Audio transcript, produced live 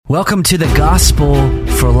Welcome to the Gospel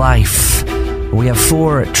for Life. We have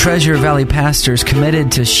 4 Treasure Valley pastors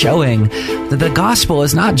committed to showing that the gospel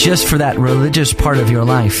is not just for that religious part of your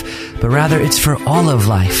life, but rather it's for all of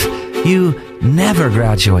life. You never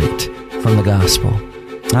graduate from the gospel.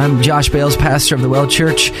 I'm Josh Bales, pastor of the Well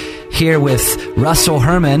Church, here with Russell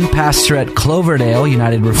Herman, pastor at Cloverdale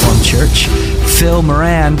United Reformed Church, Phil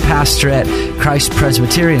Moran, pastor at Christ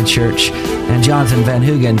Presbyterian Church, and Jonathan Van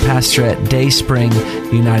Hoogen, pastor at Dayspring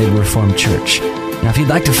United Reformed Church. Now, if you'd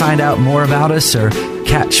like to find out more about us or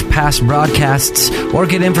catch past broadcasts or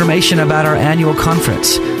get information about our annual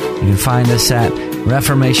conference, you can find us at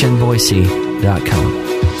reformationboise.com.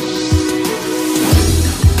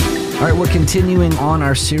 All right, we're continuing on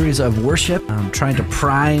our series of worship. I'm trying to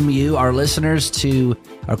prime you, our listeners, to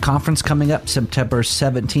our conference coming up September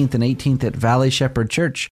 17th and 18th at Valley Shepherd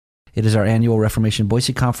Church. It is our annual Reformation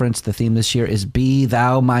Boise Conference. The theme this year is Be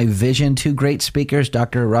Thou My Vision. 2 great speakers,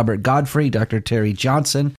 Dr. Robert Godfrey, Dr. Terry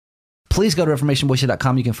Johnson. Please go to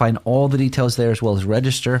reformationboise.com. You can find all the details there as well as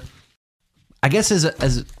register. I guess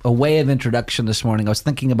as a way of introduction this morning, I was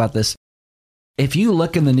thinking about this. If you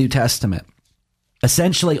look in the New Testament,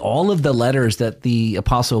 essentially all of the letters that the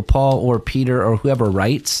Apostle Paul or Peter or whoever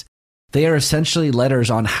writes, they are essentially letters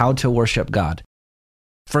on how to worship God.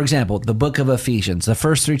 For example, the book of Ephesians, the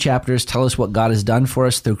first 3 chapters tell us what God has done for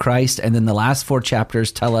us through Christ, and then the last 4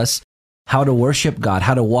 chapters tell us how to worship God,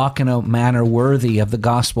 how to walk in a manner worthy of the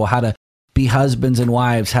gospel, how to be husbands and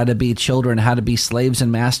wives, how to be children, how to be slaves and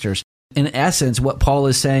masters. In essence, what Paul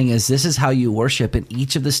is saying is this is how you worship in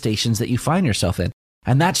each of the stations that you find yourself in.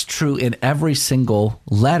 And that's true in every single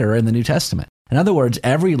letter in the New Testament. In other words,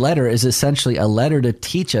 every letter is essentially a letter to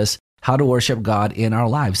teach us how to worship God in our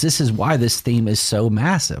lives. This is why this theme is so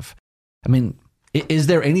massive. I mean, is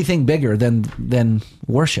there anything bigger than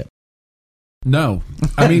worship? No.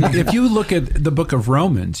 I mean, if you look at the book of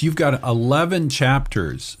Romans, you've got 11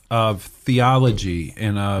 chapters of theology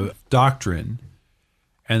and of doctrine.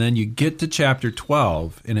 And then you get to chapter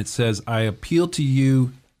 12, and it says, I appeal to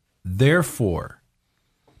you, therefore,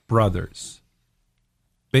 brothers.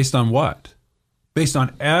 Based on what? Based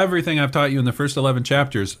on everything I've taught you in the first 11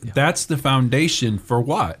 chapters. Yeah. That's the foundation for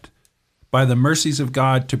what? By the mercies of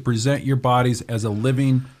God to present your bodies as a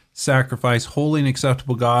living sacrifice, holy and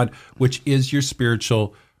acceptable God, which is your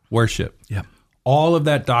spiritual worship. Yeah. All of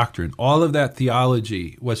that doctrine, all of that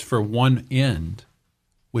theology was for one end,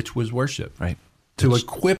 which was worship. Right. To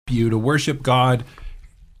equip you to worship God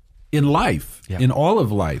in life, in all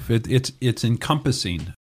of life. It's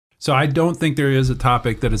encompassing. So I don't think there is a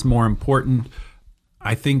topic that is more important.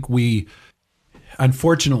 I think we,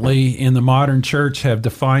 unfortunately, in the modern church have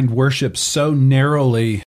defined worship so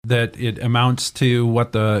narrowly that it amounts to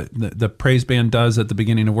what the praise band does at the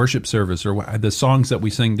beginning of worship service, or the songs that we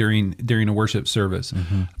sing during a worship service.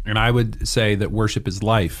 Mm-hmm. And I would say that worship is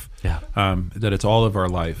life, that it's all of our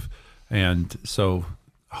life. And so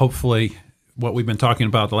hopefully what we've been talking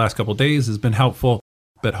about the last couple of days has been helpful.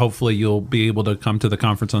 But hopefully you'll be able to come to the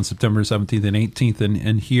conference on September 17th and 18th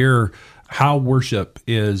and hear how worship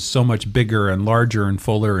is so much bigger and larger and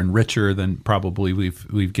fuller and richer than probably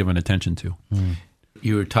we've given attention to. Mm.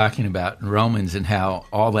 You were talking about Romans and how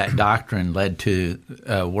all that doctrine led to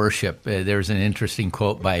worship. There's an interesting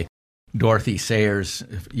quote by Dorothy Sayers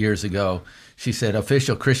years ago. She said,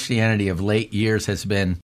 official Christianity of late years has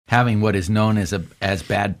been having what is known as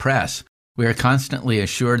bad press. We are constantly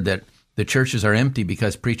assured that the churches are empty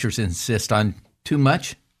because preachers insist on too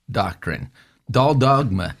much doctrine, dull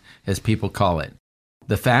dogma, as people call it.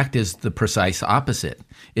 The fact is the precise opposite.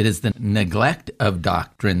 It is the neglect of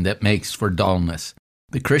doctrine that makes for dullness.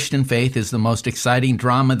 The Christian faith is the most exciting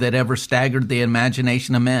drama that ever staggered the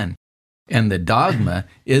imagination of men. And the dogma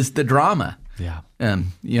is the drama. Yeah.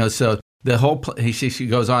 So the whole, she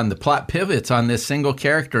goes on, the plot pivots on this single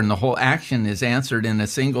character and the whole action is answered in a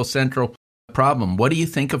single central problem. What do you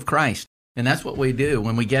think of Christ? And that's what we do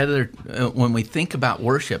when we gather, when we think about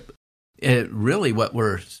worship. Really, what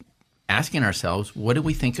we're asking ourselves: what do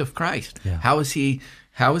we think of Christ? Yeah. How has he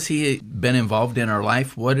been involved in our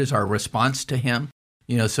life? What is our response to him?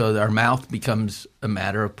 So our mouth becomes a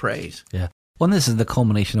matter of praise. Yeah. Well, this is the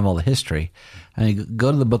culmination of all the history. I mean,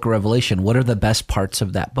 go to the book of Revelation. What are the best parts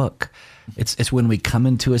of that book? It's when we come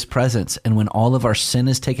into his presence and when all of our sin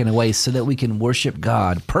is taken away so that we can worship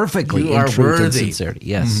God perfectly in truth and sincerity.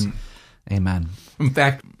 Yes. Mm-hmm. Amen. In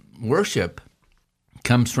fact, worship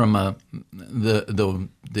comes from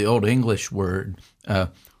the Old English word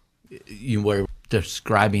you were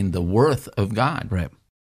describing the worth of God. Right.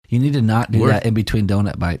 You need to not do that in between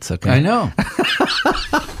donut bites, okay? I know.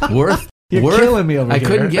 Worth You're killing me over I here.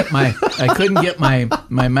 couldn't get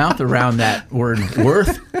my mouth around that word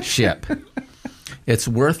worthship. It's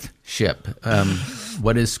worthship.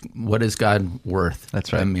 What is God worth?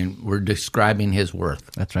 That's right. I mean, we're describing His worth.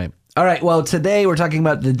 That's right. All right. Well, today we're talking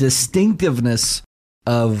about the distinctiveness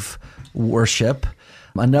of worship.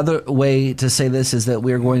 Another way to say this is that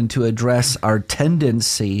we're going to address our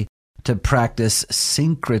tendency to practice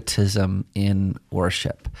syncretism in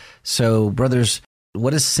worship. So, brothers,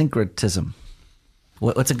 what is syncretism?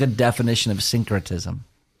 What's a good definition of syncretism?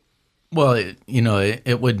 Well,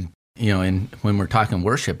 it would, when we're talking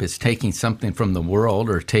worship, it's taking something from the world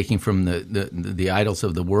or taking from the idols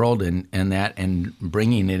of the world and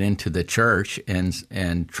bringing it into the church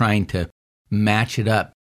and trying to match it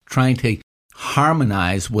up, trying to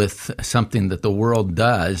harmonize with something that the world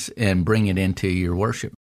does and bring it into your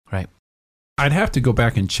worship. Right. I'd have to go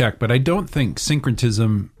back and check, but I don't think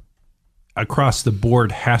syncretism across the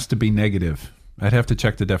board has to be negative. I'd have to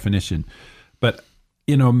check the definition. But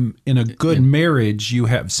in a good marriage, you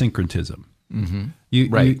have syncretism. Mm-hmm.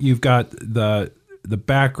 You've got the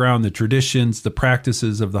background, the traditions, the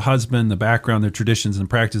practices of the husband, the background, the traditions and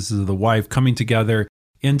practices of the wife coming together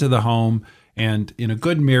into the home. And in a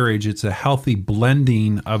good marriage, it's a healthy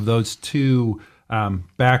blending of those two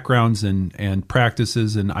backgrounds and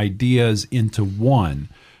practices and ideas into one.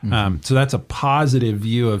 Mm-hmm. So that's a positive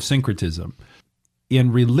view of syncretism.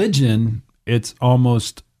 In religion, it's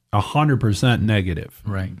almost 100% negative.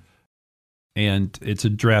 Right. And it's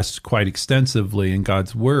addressed quite extensively in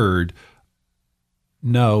God's Word.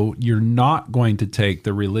 No, you're not going to take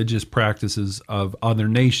the religious practices of other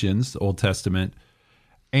nations, the Old Testament,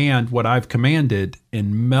 and what I've commanded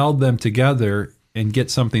and meld them together and get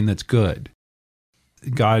something that's good.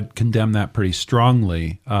 God condemned that pretty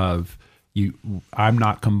strongly of I'm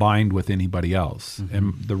not combined with anybody else. Mm-hmm.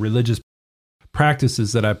 And the religious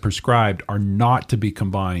practices that I've prescribed are not to be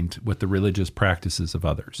combined with the religious practices of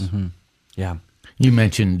others. Mm-hmm. Yeah. You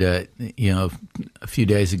mentioned, a few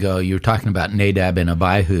days ago, you were talking about Nadab and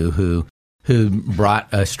Abihu who brought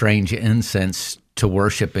a strange incense to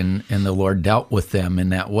worship, and the Lord dealt with them in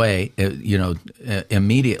that way,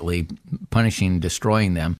 immediately punishing,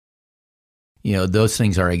 destroying them. Those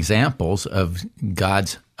things are examples of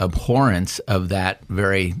God's abhorrence of that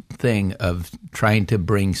very thing of trying to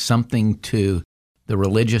bring something to the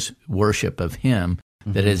religious worship of Him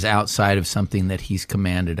that is outside of something that He's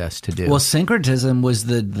commanded us to do. Well, syncretism was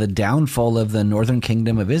the downfall of the northern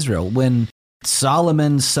kingdom of Israel. When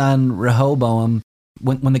Solomon's son Rehoboam,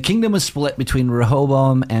 when the kingdom was split between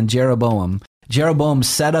Rehoboam and Jeroboam, Jeroboam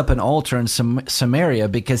set up an altar in Samaria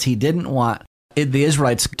because he didn't want the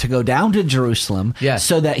Israelites to go down to Jerusalem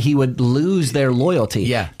so that he would lose their loyalty.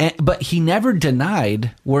 Yeah. But he never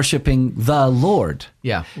denied worshiping the Lord.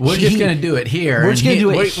 Yeah. We're just going to do it here. We're just going to do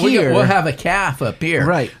it here. We'll have a calf up here.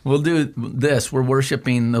 Right. We'll do this. We're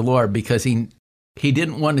worshiping the Lord because he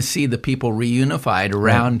didn't want to see the people reunified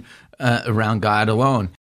around God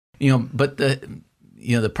alone. But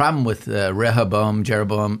the problem with Rehoboam,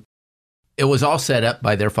 Jeroboam, it was all set up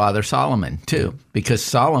by their father Solomon too, because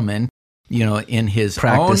Solomon, in his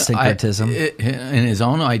practice syncretism, in his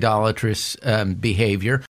own idolatrous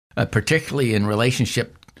behavior, particularly in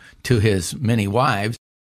relationship to his many wives,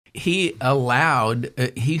 he allowed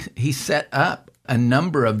he set up a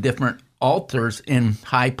number of different altars in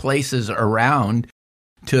high places around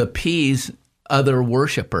to appease other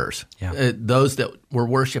worshipers, those that were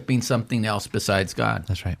worshiping something else besides God.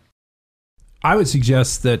 That's right. I would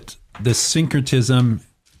suggest that the syncretism,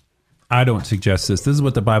 I don't suggest this is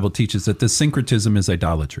what the Bible teaches, that the syncretism is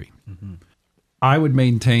idolatry. Mm-hmm. I would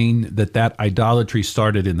maintain that idolatry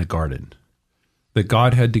started in the garden, that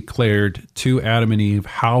God had declared to Adam and Eve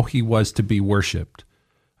how He was to be worshipped,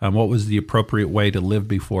 and what was the appropriate way to live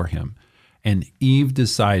before Him. And Eve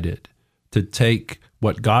decided to take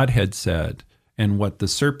what God had said and what the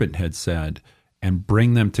serpent had said and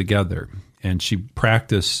bring them together. And she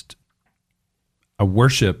practiced a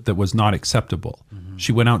worship that was not acceptable. Mm-hmm.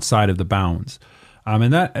 She went outside of the bounds.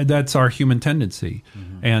 And that's our human tendency.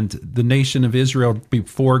 Mm-hmm. And the nation of Israel,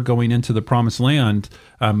 before going into the promised land,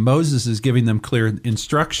 Moses is giving them clear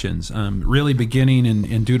instructions, really beginning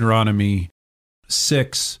in Deuteronomy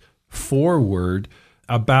 6 forward,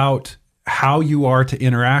 about how you are to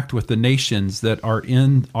interact with the nations that are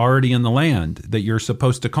already in the land that you're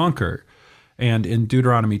supposed to conquer. And in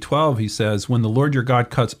Deuteronomy 12, he says, when the Lord your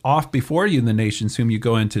God cuts off before you the nations whom you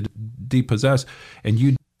go in to depossess, and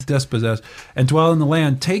you dispossess and dwell in the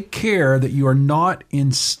land, take care that you are not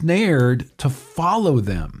ensnared to follow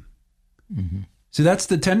them. Mm-hmm. So that's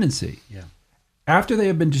the tendency. Yeah. after they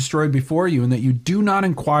have been destroyed before you, and that you do not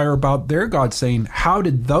inquire about their gods, saying, how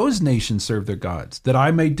did those nations serve their gods, that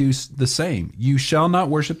I may do the same? You shall not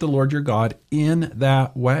worship the Lord your God in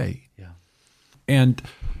that way. Yeah. And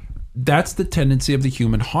that's the tendency of the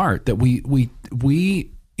human heart, that we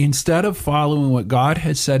instead of following what God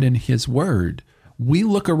has said in his word, we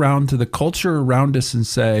look around to the culture around us and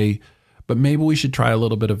say, but maybe we should try a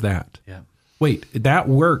little bit of that. Yeah. Wait, that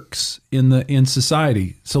works in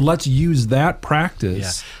society, so let's use that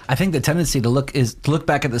practice. Yeah. I think the tendency to look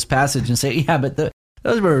back at this passage and say, yeah, but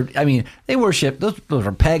those were, they worship, those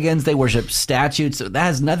were pagans, they worship statues. That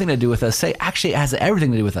has nothing to do with us. Actually, it has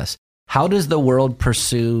everything to do with us. How does the world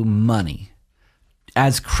pursue money?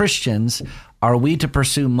 As Christians, are we to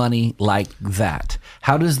pursue money like that?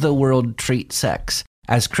 How does the world treat sex?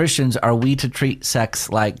 As Christians, are we to treat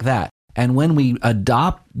sex like that? And when we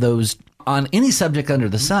adopt those on any subject under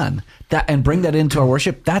the sun, and bring that into our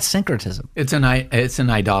worship, that's syncretism. It's an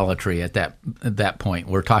idolatry at that point.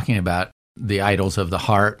 We're talking about the idols of the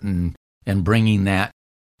heart and bringing that.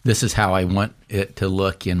 This is how I want it to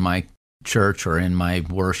look in my church or in my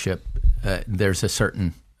worship. There's a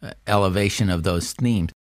certain elevation of those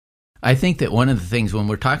themes. I think that one of the things when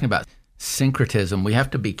we're talking about syncretism, we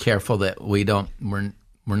have to be careful that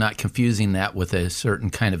we're not confusing that with a certain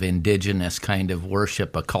kind of indigenous kind of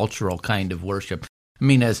worship, a cultural kind of worship. I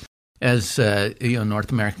mean, as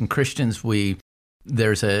North American Christians,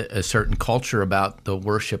 there's a certain culture about the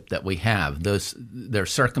worship that we have. There are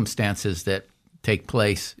circumstances that take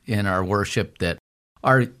place in our worship that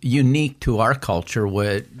are unique to our culture,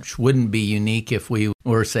 which wouldn't be unique if we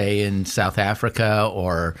were, say, in South Africa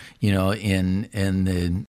or in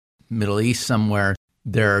the Middle East somewhere.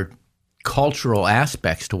 There are cultural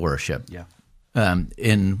aspects to worship,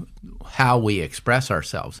 in how we express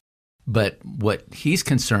ourselves. But what he's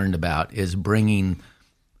concerned about is bringing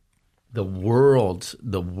the world's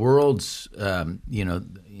the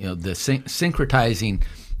syncretizing,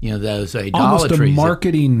 those idolatries. Almost a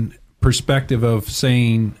marketing perspective of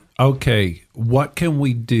saying, okay, what can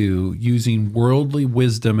we do using worldly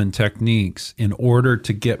wisdom and techniques in order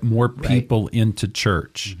to get more people into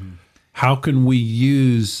church? Mm-hmm. How can we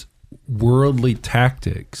use worldly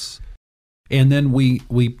tactics? And then we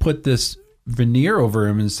put this veneer over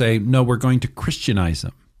him and say, no, we're going to Christianize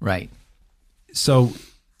him. Right. So,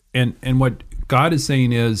 and what God is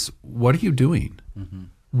saying is, what are you doing? Mm-hmm.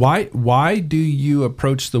 Why do you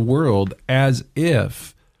approach the world as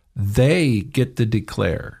if they get to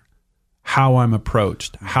declare how I'm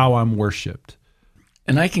approached, how I'm worshiped?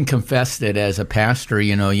 And I can confess that as a pastor,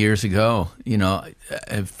 years ago,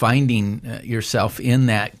 finding yourself in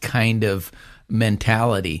that kind of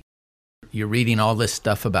mentality. You're reading all this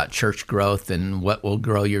stuff about church growth and what will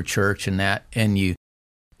grow your church and that, and you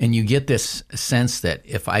get this sense that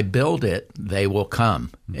if I build it, they will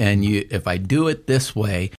come. Mm-hmm. And if I do it this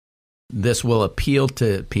way, this will appeal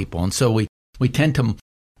to people. And so we tend to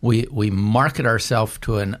we market ourselves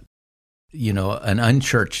to an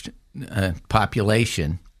unchurched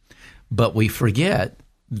population, but we forget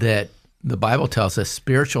that the Bible tells us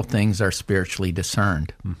spiritual things are spiritually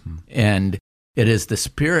discerned. Mm-hmm. And it is the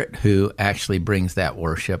Spirit who actually brings that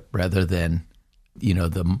worship rather than,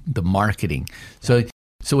 the marketing. So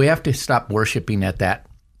we have to stop worshiping at that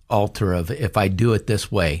altar of, if I do it this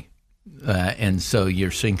way, and so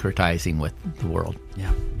you're syncretizing with the world.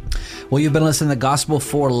 Yeah. Well, you've been listening to Gospel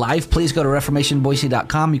for Life. Please go to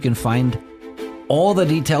ReformationBoise.com. You can find all the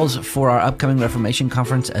details for our upcoming Reformation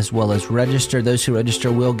Conference, as well as register. Those who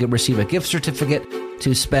register will receive a gift certificate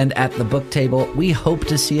to spend at the book table. We hope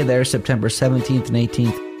to see you there September 17th and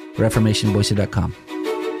 18th,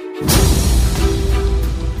 ReformationBoise.com.